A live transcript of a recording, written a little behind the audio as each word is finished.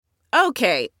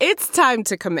Okay, it's time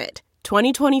to commit.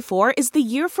 2024 is the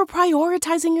year for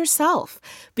prioritizing yourself.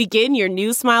 Begin your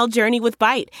new smile journey with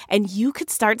Byte, and you could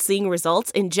start seeing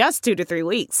results in just 2 to 3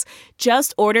 weeks.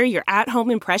 Just order your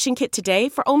at-home impression kit today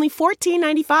for only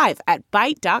 $14.95 at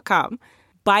Byte.com.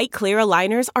 Byte Clear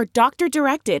aligners are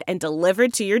doctor-directed and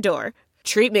delivered to your door.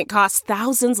 Treatment costs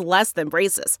thousands less than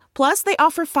braces. Plus, they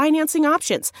offer financing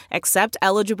options, accept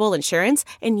eligible insurance,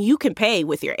 and you can pay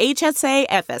with your HSA,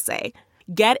 FSA.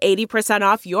 Get 80%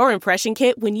 off your impression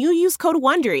kit when you use code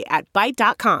WONDERY at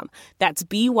Byte.com. That's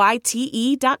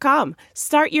BYTE.com.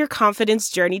 Start your confidence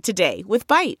journey today with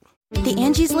Byte. The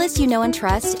Angie's List you know and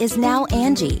trust is now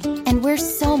Angie, and we're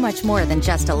so much more than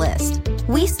just a list.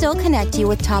 We still connect you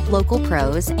with top local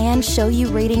pros and show you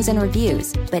ratings and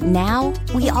reviews, but now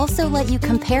we also let you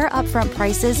compare upfront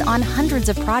prices on hundreds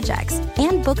of projects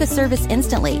and book a service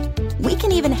instantly. We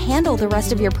can even handle the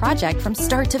rest of your project from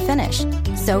start to finish.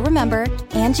 So remember,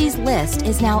 Angie's List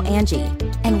is now Angie,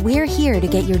 and we're here to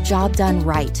get your job done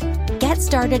right. Get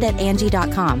started at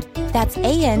Angie.com. That's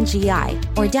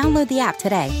ANGI, or download the app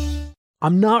today.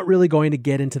 I'm not really going to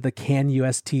get into the can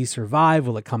UST survive,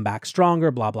 will it come back stronger,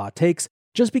 blah, blah takes,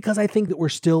 just because I think that we're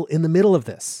still in the middle of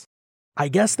this. I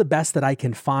guess the best that I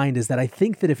can find is that I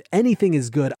think that if anything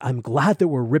is good, I'm glad that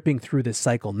we're ripping through this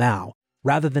cycle now,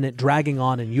 rather than it dragging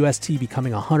on and UST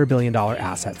becoming a $100 billion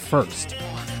asset first.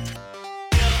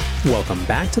 Welcome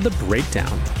back to The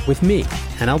Breakdown with me,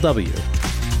 NLW.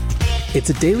 It's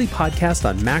a daily podcast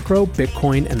on macro,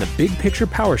 Bitcoin, and the big picture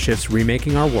power shifts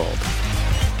remaking our world.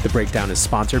 The Breakdown is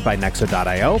sponsored by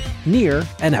Nexo.io, Near,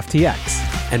 and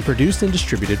FTX, and produced and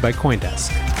distributed by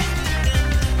CoinDesk.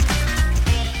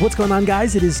 What's going on,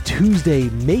 guys? It is Tuesday,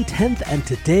 May 10th, and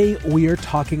today we are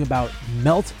talking about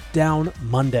Meltdown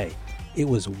Monday. It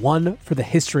was one for the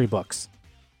history books.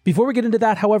 Before we get into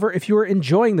that, however, if you are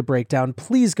enjoying The Breakdown,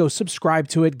 please go subscribe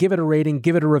to it, give it a rating,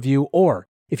 give it a review, or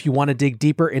if you want to dig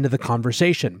deeper into the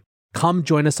conversation, come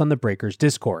join us on the Breakers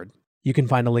Discord. You can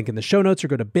find a link in the show notes or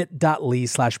go to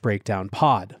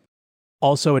bit.ly/breakdownpod.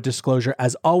 Also, a disclosure,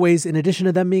 as always, in addition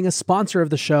to them being a sponsor of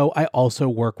the show, I also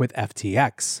work with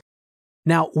FTX.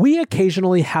 Now, we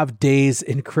occasionally have days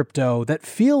in crypto that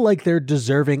feel like they're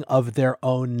deserving of their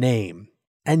own name,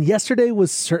 and yesterday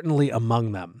was certainly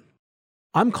among them.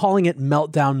 I'm calling it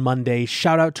Meltdown Monday.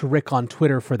 Shout out to Rick on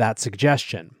Twitter for that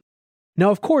suggestion. Now,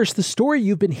 of course, the story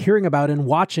you've been hearing about and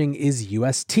watching is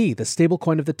UST, the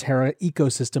stablecoin of the Terra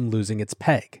ecosystem losing its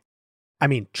peg. I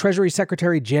mean, Treasury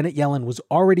Secretary Janet Yellen was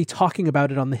already talking about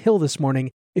it on the Hill this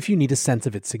morning if you need a sense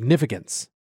of its significance.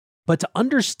 But to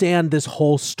understand this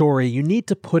whole story, you need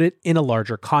to put it in a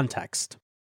larger context.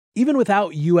 Even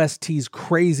without UST's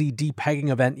crazy depegging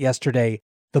event yesterday,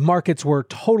 the markets were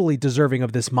totally deserving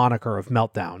of this moniker of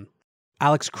meltdown.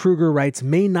 Alex Kruger writes,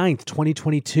 May 9th,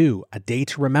 2022, a day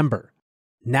to remember.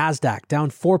 NASDAQ down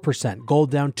 4%,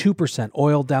 gold down 2%,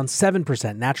 oil down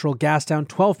 7%, natural gas down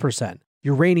 12%,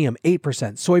 uranium 8%,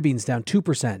 soybeans down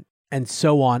 2%, and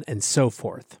so on and so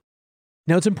forth.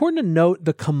 Now, it's important to note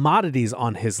the commodities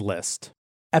on his list.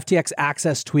 FTX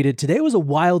Access tweeted, today was a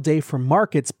wild day for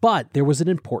markets, but there was an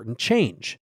important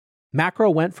change.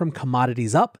 Macro went from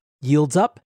commodities up, yields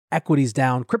up, equities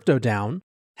down, crypto down,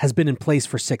 has been in place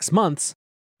for 6 months,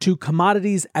 to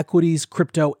commodities, equities,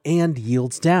 crypto, and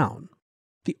yields down.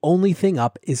 The only thing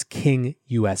up is King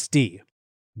USD.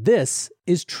 This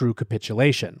is true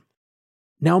capitulation.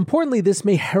 Now, importantly, this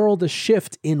may herald a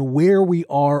shift in where we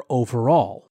are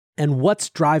overall and what's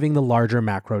driving the larger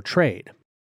macro trade.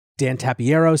 Dan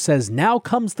Tapiero says, now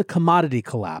comes the commodity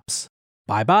collapse.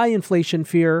 Bye-bye inflation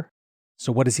fear.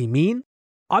 So what does he mean?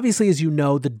 Obviously, as you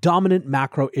know, the dominant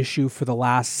macro issue for the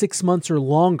last 6 months or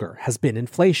longer has been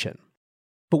inflation.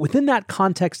 But within that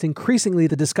context, increasingly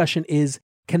the discussion is,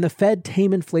 can the Fed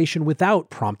tame inflation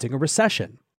without prompting a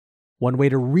recession? One way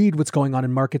to read what's going on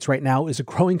in markets right now is a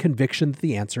growing conviction that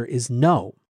the answer is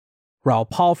no. Raoul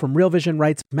Paul from Real Vision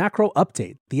writes, macro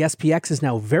update. The SPX is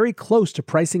now very close to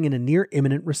pricing in a near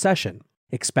imminent recession.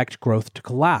 Expect growth to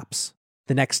collapse.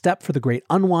 The next step for the great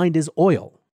unwind is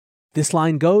oil. This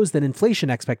line goes, then inflation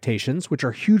expectations, which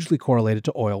are hugely correlated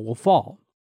to oil, will fall.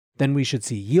 Then we should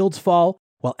see yields fall,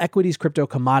 while equities, crypto,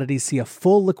 commodities see a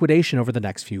full liquidation over the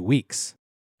next few weeks.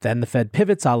 Then the Fed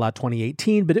pivots a la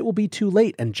 2018, but it will be too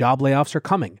late and job layoffs are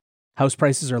coming. House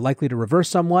prices are likely to reverse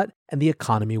somewhat, and the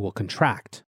economy will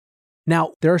contract.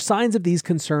 Now, there are signs of these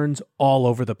concerns all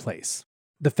over the place.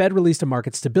 The Fed released a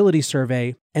market stability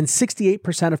survey, and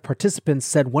 68% of participants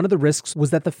said one of the risks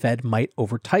was that the Fed might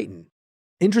over-tighten.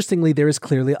 Interestingly, there is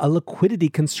clearly a liquidity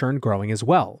concern growing as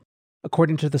well.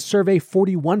 According to the survey,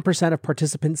 41% of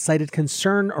participants cited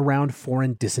concern around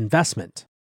foreign disinvestment.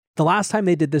 The last time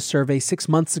they did this survey 6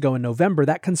 months ago in November,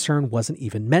 that concern wasn't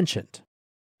even mentioned.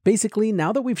 Basically,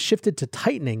 now that we've shifted to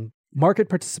tightening, market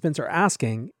participants are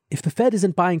asking, if the Fed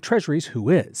isn't buying treasuries, who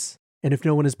is? And if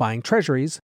no one is buying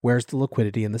treasuries, where's the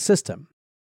liquidity in the system?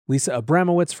 Lisa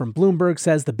Abramowitz from Bloomberg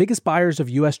says the biggest buyers of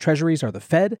U.S. treasuries are the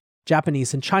Fed,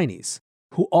 Japanese, and Chinese,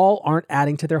 who all aren't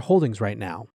adding to their holdings right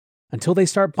now. Until they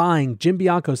start buying, Jim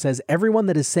Bianco says everyone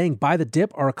that is saying buy the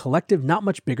dip are a collective not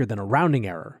much bigger than a rounding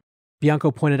error.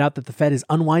 Bianco pointed out that the Fed is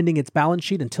unwinding its balance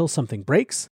sheet until something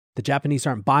breaks, the Japanese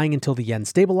aren't buying until the yen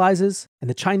stabilizes, and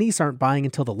the Chinese aren't buying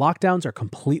until the lockdowns are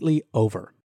completely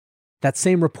over. That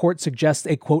same report suggests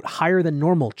a, quote, higher than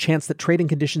normal chance that trading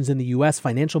conditions in the U.S.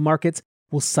 financial markets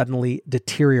will suddenly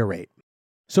deteriorate.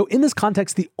 So in this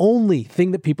context, the only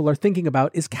thing that people are thinking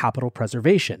about is capital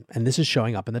preservation, and this is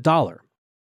showing up in the dollar.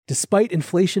 Despite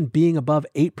inflation being above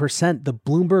 8%, the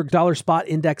Bloomberg Dollar Spot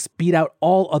Index beat out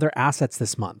all other assets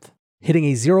this month, hitting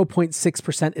a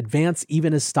 0.6% advance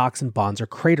even as stocks and bonds are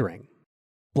cratering.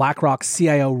 BlackRock's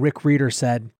CIO Rick Reeder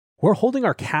said, "We're holding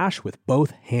our cash with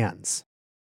both hands."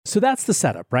 So that's the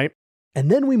setup, right? And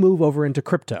then we move over into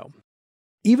crypto.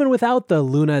 Even without the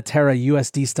Luna, Terra,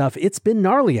 USD stuff, it's been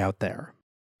gnarly out there.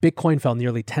 Bitcoin fell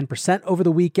nearly 10% over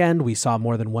the weekend. We saw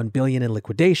more than $1 billion in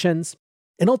liquidations.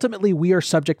 And ultimately, we are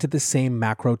subject to the same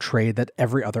macro trade that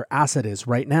every other asset is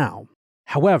right now.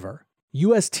 However,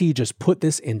 UST just put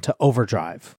this into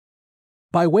overdrive.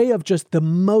 By way of just the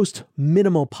most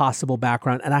minimal possible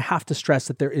background, and I have to stress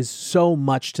that there is so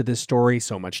much to this story,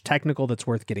 so much technical that's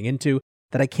worth getting into,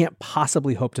 that I can't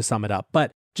possibly hope to sum it up.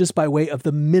 But just by way of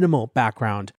the minimal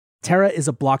background, Terra is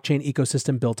a blockchain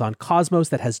ecosystem built on Cosmos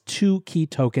that has two key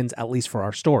tokens, at least for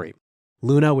our story.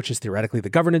 Luna, which is theoretically the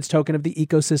governance token of the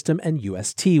ecosystem, and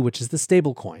UST, which is the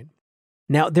stablecoin.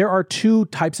 Now, there are two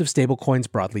types of stablecoins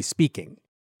broadly speaking.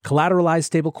 Collateralized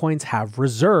stablecoins have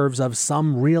reserves of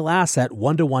some real asset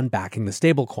one-to-one backing the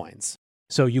stablecoins.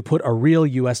 So you put a real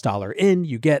US dollar in,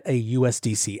 you get a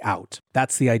USDC out.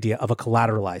 That's the idea of a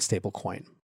collateralized stablecoin.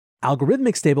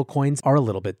 Algorithmic stablecoins are a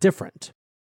little bit different.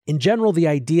 In general, the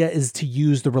idea is to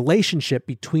use the relationship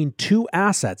between two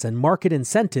assets and market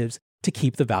incentives to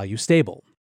keep the value stable.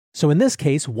 So in this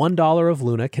case, $1 of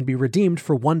Luna can be redeemed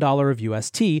for $1 of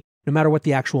UST, no matter what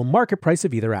the actual market price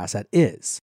of either asset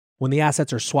is. When the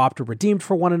assets are swapped or redeemed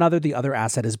for one another, the other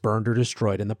asset is burned or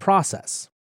destroyed in the process.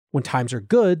 When times are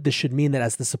good, this should mean that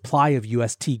as the supply of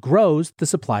UST grows, the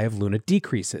supply of Luna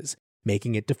decreases,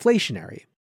 making it deflationary.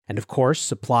 And of course,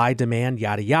 supply, demand,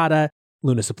 yada yada,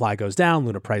 Luna supply goes down,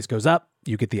 Luna price goes up,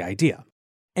 you get the idea.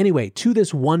 Anyway, to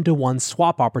this one-to-one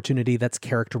swap opportunity that's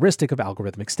characteristic of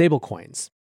algorithmic stablecoins.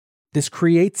 This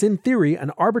creates, in theory,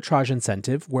 an arbitrage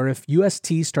incentive where if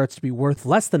UST starts to be worth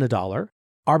less than $1,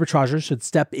 arbitrageurs should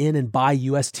step in and buy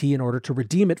UST in order to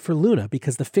redeem it for Luna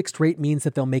because the fixed rate means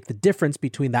that they'll make the difference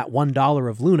between that $1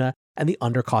 of Luna and the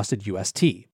undercosted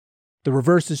UST. The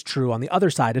reverse is true on the other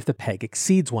side if the peg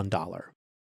exceeds $1.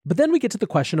 But then we get to the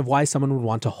question of why someone would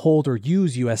want to hold or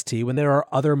use UST when there are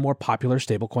other more popular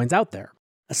stablecoins out there,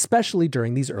 especially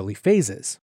during these early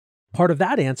phases. Part of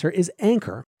that answer is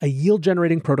Anchor, a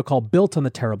yield-generating protocol built on the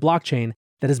Terra blockchain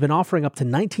that has been offering up to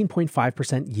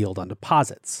 19.5% yield on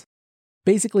deposits.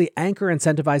 Basically, Anchor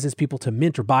incentivizes people to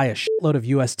mint or buy a shitload of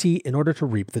UST in order to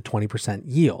reap the 20%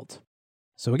 yield.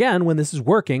 So again, when this is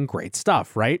working, great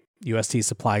stuff, right? UST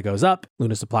supply goes up,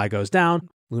 Luna supply goes down,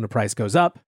 Luna price goes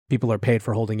up, people are paid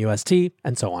for holding UST,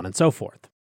 and so on and so forth.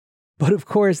 But of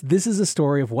course, this is a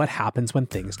story of what happens when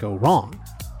things go wrong.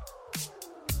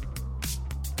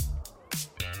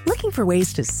 Looking for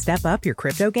ways to step up your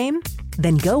crypto game?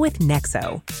 Then go with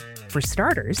Nexo. For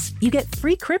starters, you get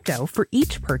free crypto for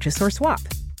each purchase or swap.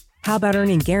 How about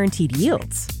earning guaranteed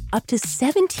yields? Up to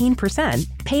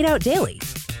 17% paid out daily.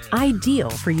 Ideal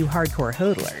for you hardcore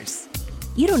hodlers.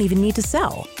 You don't even need to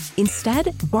sell.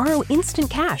 Instead, borrow instant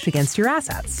cash against your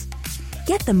assets.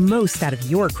 Get the most out of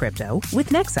your crypto with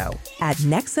Nexo at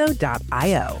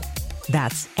nexo.io.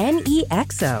 That's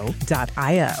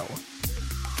nexo.io.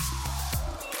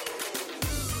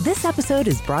 This episode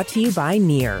is brought to you by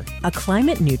Near, a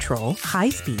climate-neutral,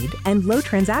 high-speed, and low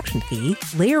transaction fee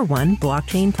Layer 1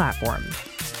 blockchain platform.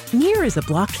 Near is a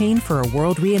blockchain for a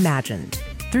world reimagined.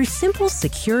 Through simple,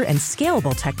 secure, and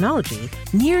scalable technology,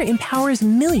 Near empowers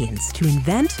millions to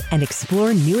invent and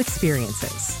explore new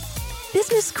experiences.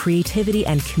 Business creativity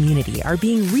and community are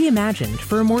being reimagined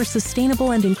for a more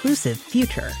sustainable and inclusive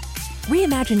future.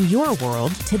 Reimagine your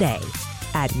world today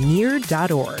at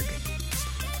near.org.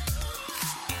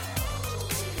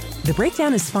 The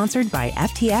Breakdown is sponsored by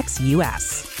FTX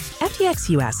US. FTX FTX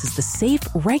US is the safe,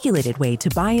 regulated way to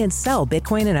buy and sell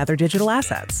Bitcoin and other digital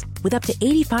assets, with up to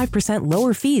 85%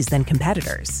 lower fees than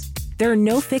competitors. There are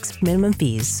no fixed minimum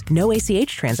fees, no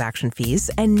ACH transaction fees,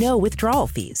 and no withdrawal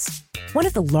fees. One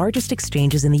of the largest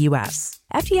exchanges in the US,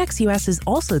 FTX US is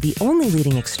also the only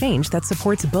leading exchange that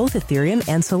supports both Ethereum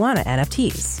and Solana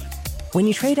NFTs. When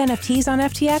you trade NFTs on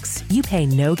FTX, you pay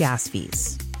no gas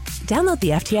fees. Download the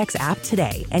FTX app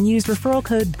today and use referral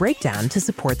code BREAKDOWN to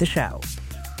support the show.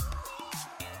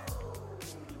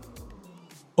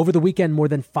 Over the weekend, more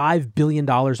than $5 billion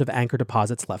of Anchor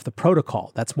deposits left the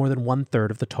protocol. That's more than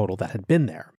 1/3 of the total that had been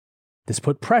there. This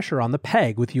put pressure on the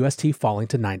peg, with UST falling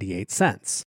to 98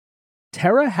 cents.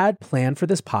 Terra had planned for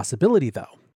this possibility,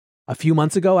 though. A few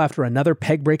months ago, after another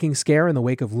peg-breaking scare in the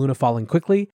wake of Luna falling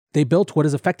quickly, they built what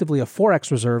is effectively a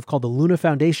Forex reserve called the Luna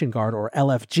Foundation Guard, or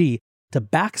LFG, to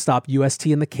backstop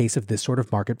UST in the case of this sort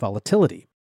of market volatility.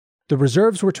 The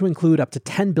reserves were to include up to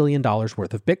 $10 billion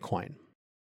worth of Bitcoin.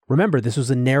 Remember, this was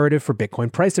a narrative for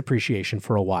Bitcoin price appreciation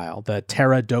for a while, the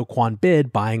Terra Do Kwon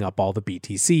bid buying up all the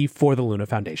BTC for the Luna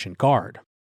Foundation Guard.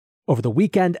 Over the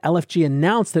weekend, LFG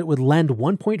announced that it would lend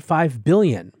 $1.5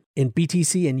 billion in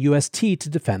BTC and UST to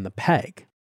defend the peg.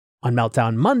 On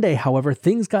Meltdown Monday, however,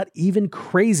 things got even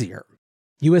crazier.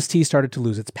 UST started to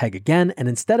lose its peg again, and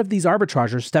instead of these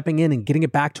arbitrageurs stepping in and getting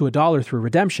it back to $1 through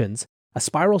redemptions, a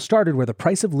spiral started where the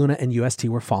price of Luna and UST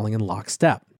were falling in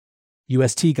lockstep.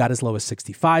 UST got as low as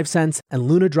 65 cents, and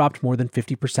Luna dropped more than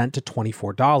 50% to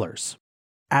 $24.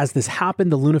 As this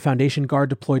happened, the Luna Foundation Guard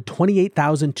deployed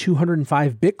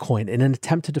 28,205 Bitcoin in an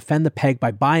attempt to defend the peg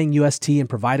by buying UST and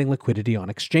providing liquidity on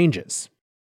exchanges.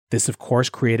 This, of course,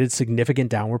 created significant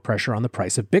downward pressure on the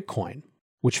price of Bitcoin,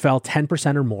 which fell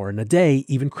 10% or more in a day,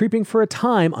 even creeping for a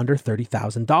time under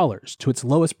 $30,000 to its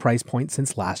lowest price point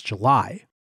since last July.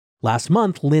 Last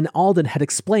month, Lynn Alden had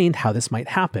explained how this might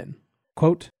happen.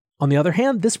 Quote, "On the other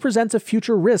hand, this presents a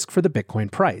future risk for the Bitcoin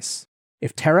price.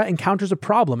 If Terra encounters a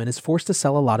problem and is forced to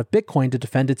sell a lot of Bitcoin to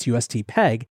defend its UST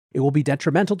peg, it will be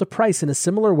detrimental to price in a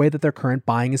similar way that their current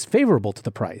buying is favorable to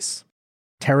the price.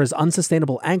 Terra's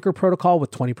unsustainable Anchor protocol with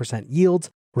 20%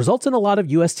 yields results in a lot of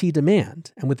UST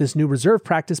demand, and with this new reserve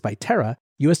practice by Terra,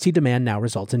 UST demand now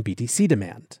results in BTC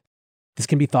demand. This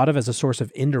can be thought of as a source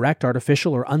of indirect,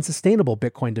 artificial, or unsustainable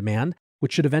Bitcoin demand,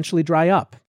 which should eventually dry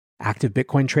up. Active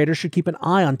Bitcoin traders should keep an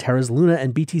eye on Terra's Luna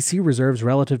and BTC reserves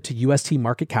relative to UST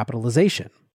market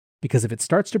capitalization, because if it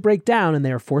starts to break down and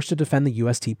they are forced to defend the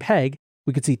UST peg,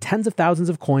 we could see tens of thousands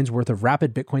of coins worth of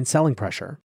rapid Bitcoin selling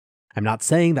pressure. I'm not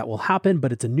saying that will happen,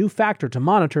 but it's a new factor to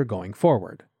monitor going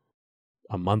forward."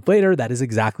 A month later, that is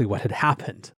exactly what had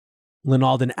happened. Lynn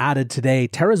Alden added today,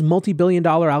 Terra's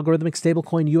multi-billion-dollar algorithmic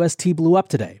stablecoin UST blew up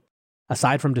today.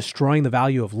 Aside from destroying the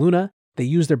value of Luna, they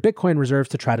used their Bitcoin reserves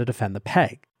to try to defend the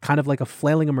peg, kind of like a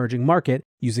flailing emerging market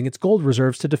using its gold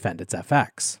reserves to defend its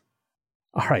FX.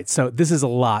 All right, so this is a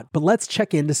lot, but let's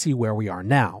check in to see where we are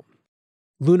now.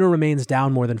 Luna remains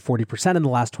down more than 40% in the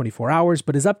last 24 hours,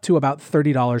 but is up to about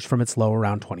 $30 from its low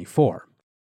around 24.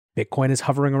 Bitcoin is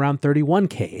hovering around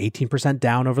 31K, 18%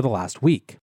 down over the last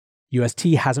week.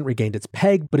 UST hasn't regained its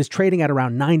peg, but is trading at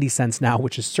around 90 cents now,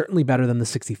 which is certainly better than the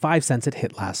 65 cents it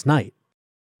hit last night.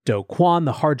 Do Kwon,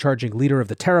 the hard-charging leader of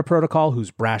the Terra protocol,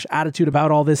 whose brash attitude about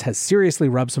all this has seriously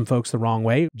rubbed some folks the wrong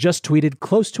way, just tweeted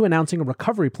close to announcing a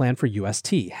recovery plan for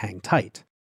UST, hang tight.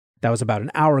 That was about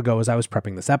an hour ago as I was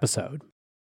prepping this episode.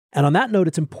 And on that note,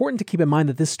 it's important to keep in mind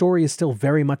that this story is still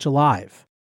very much alive.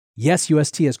 Yes,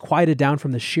 UST has quieted down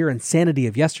from the sheer insanity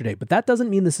of yesterday, but that doesn't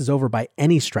mean this is over by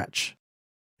any stretch.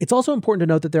 It's also important to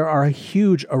note that there are a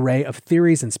huge array of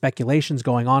theories and speculations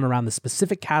going on around the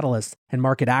specific catalysts and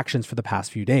market actions for the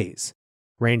past few days,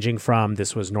 ranging from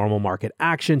this was normal market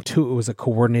action to it was a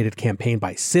coordinated campaign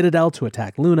by Citadel to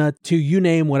attack Luna to you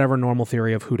name whatever normal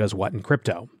theory of who does what in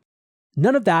crypto.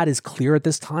 None of that is clear at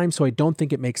this time, so I don't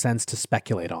think it makes sense to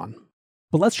speculate on.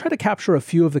 But let's try to capture a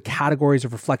few of the categories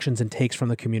of reflections and takes from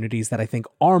the communities that I think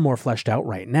are more fleshed out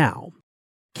right now.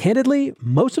 Candidly,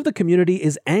 most of the community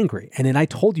is angry and in I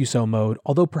told you so mode,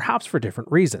 although perhaps for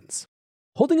different reasons.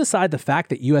 Holding aside the fact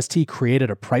that UST created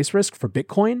a price risk for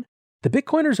Bitcoin, the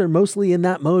Bitcoiners are mostly in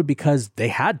that mode because they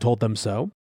had told them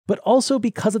so, but also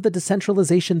because of the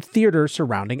decentralization theater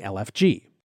surrounding LFG.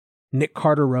 Nick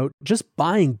Carter wrote, "Just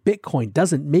buying Bitcoin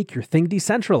doesn't make your thing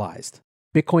decentralized.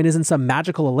 Bitcoin isn't some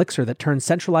magical elixir that turns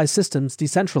centralized systems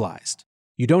decentralized.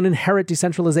 You don't inherit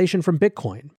decentralization from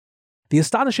Bitcoin. The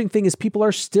astonishing thing is people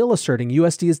are still asserting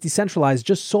USD is decentralized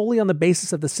just solely on the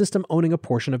basis of the system owning a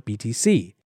portion of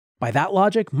BTC. By that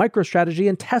logic, MicroStrategy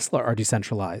and Tesla are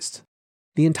decentralized.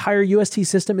 The entire UST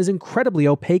system is incredibly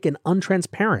opaque and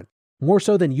untransparent, more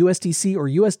so than USDC or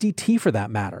USDT for that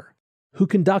matter. Who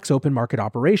conducts open market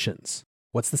operations?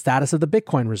 What's the status of the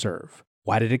Bitcoin reserve?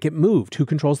 Why did it get moved? Who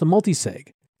controls the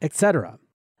multisig? Etc.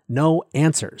 No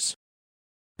answers.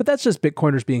 But that's just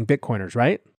Bitcoiners being Bitcoiners,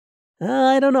 right?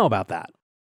 I don't know about that.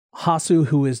 Hasu,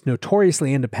 who is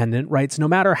notoriously independent, writes, "No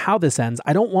matter how this ends,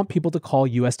 I don't want people to call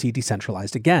UST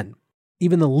decentralized again.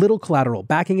 Even the little collateral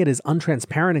backing it is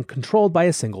untransparent and controlled by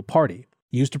a single party,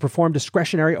 used to perform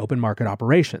discretionary open market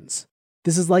operations.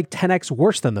 This is like 10x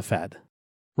worse than the Fed."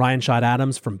 Ryan Shot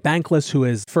Adams from Bankless, who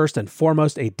is first and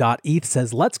foremost a .eth,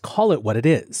 says, "Let's call it what it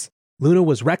is. Luna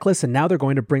was reckless, and now they're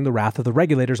going to bring the wrath of the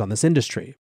regulators on this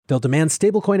industry. They'll demand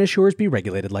stablecoin issuers be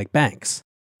regulated like banks.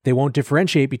 They won't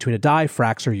differentiate between a DAI,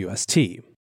 Frax, or UST.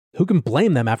 Who can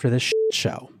blame them after this shit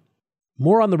show?"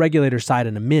 More on the regulator side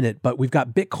in a minute, but we've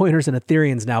got Bitcoiners and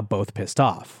Ethereans now both pissed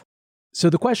off.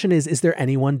 So the question is there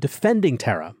anyone defending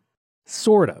Terra?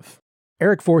 Sort of.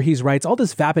 Eric Voorhees writes, "All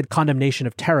this vapid condemnation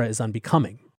of Terra is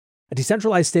unbecoming. A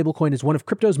decentralized stablecoin is one of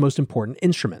crypto's most important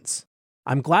instruments.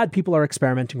 I'm glad people are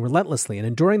experimenting relentlessly and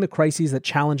enduring the crises that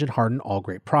challenge and harden all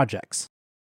great projects."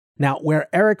 Now, where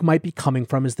Eric might be coming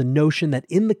from is the notion that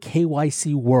in the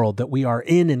KYC world that we are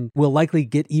in and will likely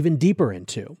get even deeper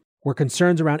into, where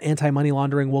concerns around anti-money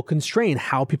laundering will constrain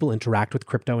how people interact with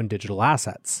crypto and digital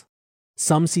assets.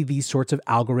 Some see these sorts of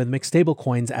algorithmic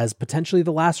stablecoins as potentially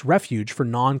the last refuge for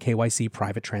non-KYC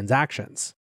private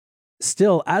transactions.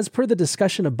 Still, as per the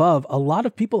discussion above, a lot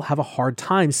of people have a hard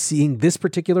time seeing this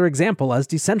particular example as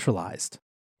decentralized.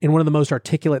 In one of the most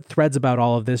articulate threads about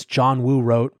all of this, John Wu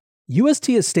wrote,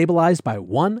 "UST is stabilized by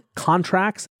 1,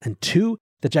 contracts, and 2,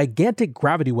 the gigantic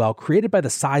gravity well created by the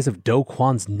size of Do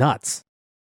Kwon's nuts."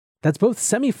 That's both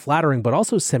semi-flattering but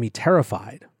also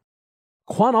semi-terrified.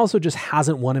 Kwon also just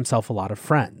hasn't won himself a lot of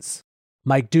friends.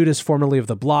 Mike Dudas, formerly of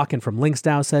The Block and from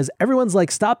LinksDAO, says, "Everyone's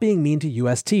like, stop being mean to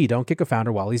UST, don't kick a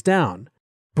founder while he's down."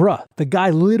 Bruh, the guy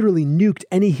literally nuked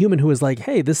any human who was like,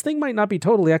 "Hey, this thing might not be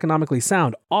totally economically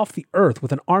sound," off the earth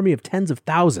with an army of tens of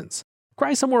thousands.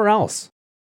 Cry somewhere else.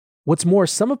 What's more,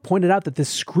 some have pointed out that this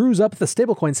screws up the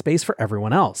stablecoin space for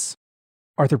everyone else.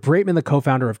 Arthur Breitman, the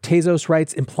co-founder of Tezos,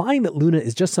 writes, "Implying that Luna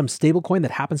is just some stablecoin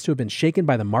that happens to have been shaken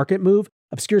by the market move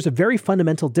obscures a very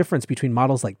fundamental difference between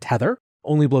models like Tether,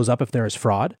 only blows up if there is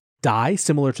fraud, DAI,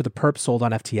 similar to the perp sold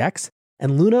on FTX,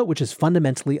 and Luna, which is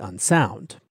fundamentally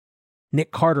unsound."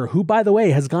 Nick Carter, who, by the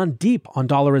way, has gone deep on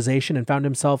dollarization and found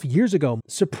himself years ago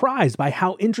surprised by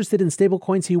how interested in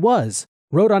stablecoins he was,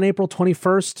 wrote on April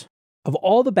 21st, "Of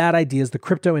all the bad ideas the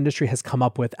crypto industry has come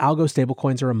up with, algo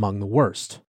stablecoins are among the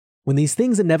worst. When these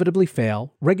things inevitably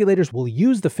fail, regulators will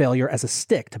use the failure as a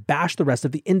stick to bash the rest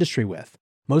of the industry with,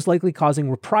 most likely causing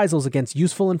reprisals against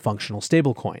useful and functional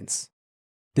stablecoins."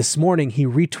 This morning, he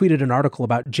retweeted an article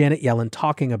about Janet Yellen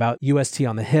talking about UST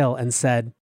on the Hill and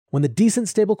said, "When the decent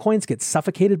stablecoins get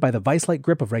suffocated by the vice-like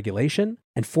grip of regulation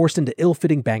and forced into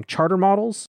ill-fitting bank charter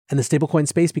models, and the stablecoin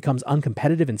space becomes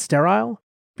uncompetitive and sterile,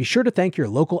 be sure to thank your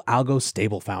local algo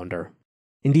stable founder."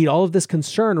 Indeed, all of this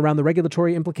concern around the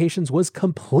regulatory implications was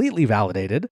completely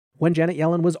validated when Janet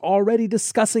Yellen was already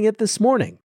discussing it this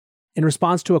morning. In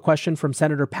response to a question from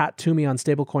Senator Pat Toomey on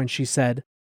stablecoins, she said,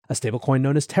 "A stablecoin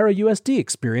known as Terra USD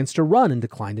experienced a run and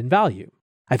declined in value.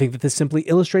 I think that this simply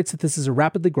illustrates that this is a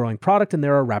rapidly growing product and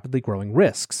there are rapidly growing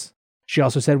risks." She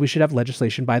also said we should have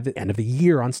legislation by the end of the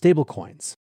year on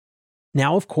stablecoins.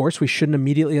 Now, of course, we shouldn't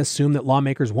immediately assume that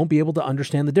lawmakers won't be able to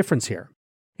understand the difference here.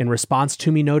 In response,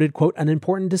 Toomey noted, quote, "an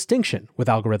important distinction with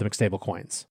algorithmic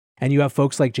stablecoins." And you have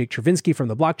folks like Jake Chervinsky from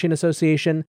the Blockchain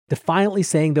Association defiantly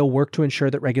saying they'll work to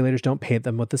ensure that regulators don't paint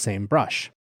them with the same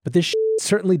brush. But this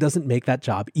certainly doesn't make that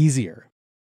job easier.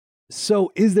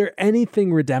 So is there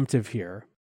anything redemptive here?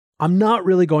 I'm not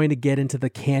really going to get into the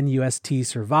can UST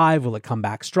survive, will it come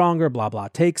back stronger, blah, blah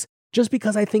takes, just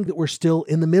because I think that we're still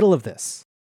in the middle of this.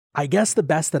 I guess the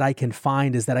best that I can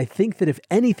find is that I think that if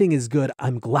anything is good,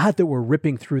 I'm glad that we're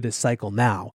ripping through this cycle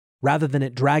now, rather than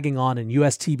it dragging on and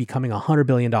UST becoming a $100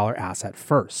 billion asset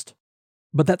first.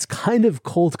 But that's kind of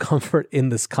cold comfort in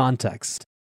this context.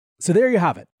 So there you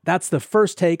have it. That's the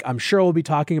first take. I'm sure we'll be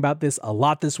talking about this a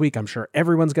lot this week. I'm sure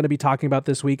everyone's going to be talking about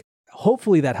this week.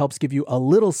 Hopefully that helps give you a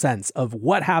little sense of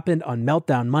what happened on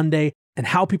Meltdown Monday and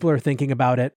how people are thinking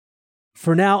about it.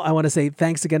 For now, I want to say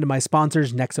thanks again to my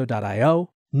sponsors, Nexo.io,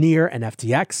 Near, and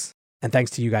FTX, and thanks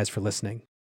to you guys for listening.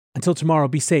 Until tomorrow,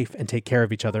 be safe and take care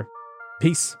of each other.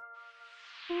 Peace.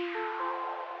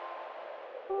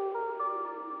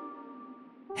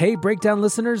 Hey, Breakdown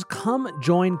listeners, come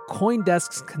join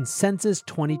CoinDesk's Consensus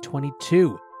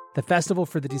 2022, the festival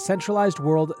for the decentralized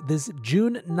world, this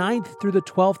June 9th through the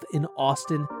 12th in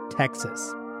Austin,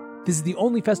 Texas. This is the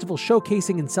only festival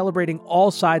showcasing and celebrating all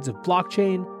sides of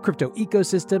blockchain, crypto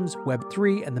ecosystems,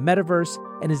 Web3, and the metaverse,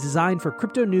 and is designed for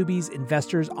crypto newbies,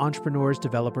 investors, entrepreneurs,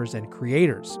 developers, and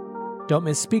creators. Don't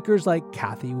miss speakers like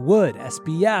Cathie Wood,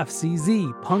 SBF,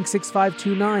 CZ,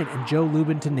 Punk6529, and Joe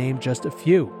Lubin, to name just a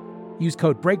few. Use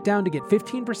code BREAKDOWN to get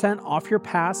 15% off your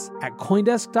pass at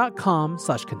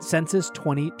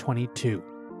Coindesk.com/consensus2022.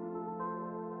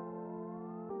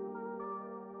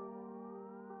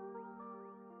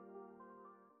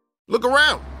 Look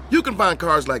around. You can find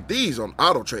cars like these on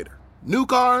AutoTrader. New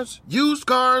cars, used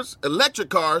cars, electric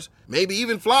cars, maybe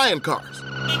even flying cars.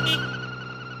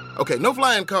 Okay, no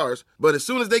flying cars, but as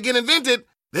soon as they get invented,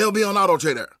 they'll be on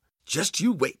AutoTrader. Just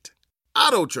you wait.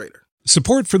 AutoTrader.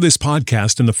 Support for this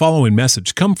podcast and the following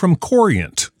message come from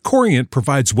Corient. Corient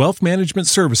provides wealth management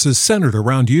services centered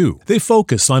around you. They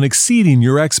focus on exceeding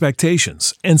your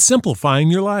expectations and simplifying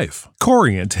your life.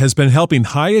 Corient has been helping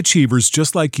high achievers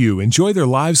just like you enjoy their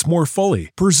lives more fully,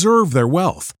 preserve their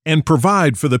wealth, and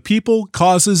provide for the people,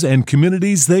 causes, and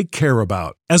communities they care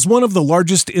about. As one of the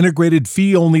largest integrated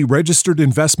fee-only registered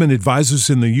investment advisors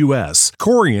in the U.S.,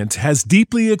 Corient has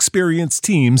deeply experienced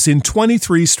teams in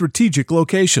 23 strategic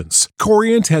locations.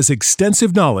 Corient has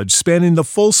extensive knowledge spanning the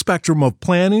full spectrum of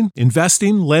planning,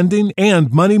 investing, lending,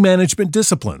 and money management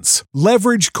disciplines.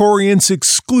 Leverage Corient's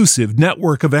exclusive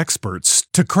network of experts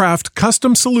to craft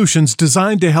custom solutions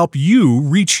designed to help you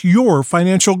reach your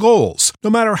financial goals, no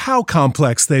matter how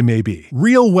complex they may be.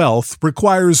 Real wealth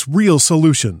requires real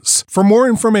solutions. For more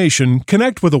information,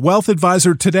 connect with a wealth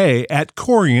advisor today at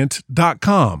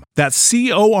Corient.com. That's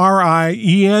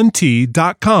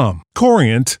Corient.com.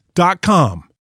 Corient.com.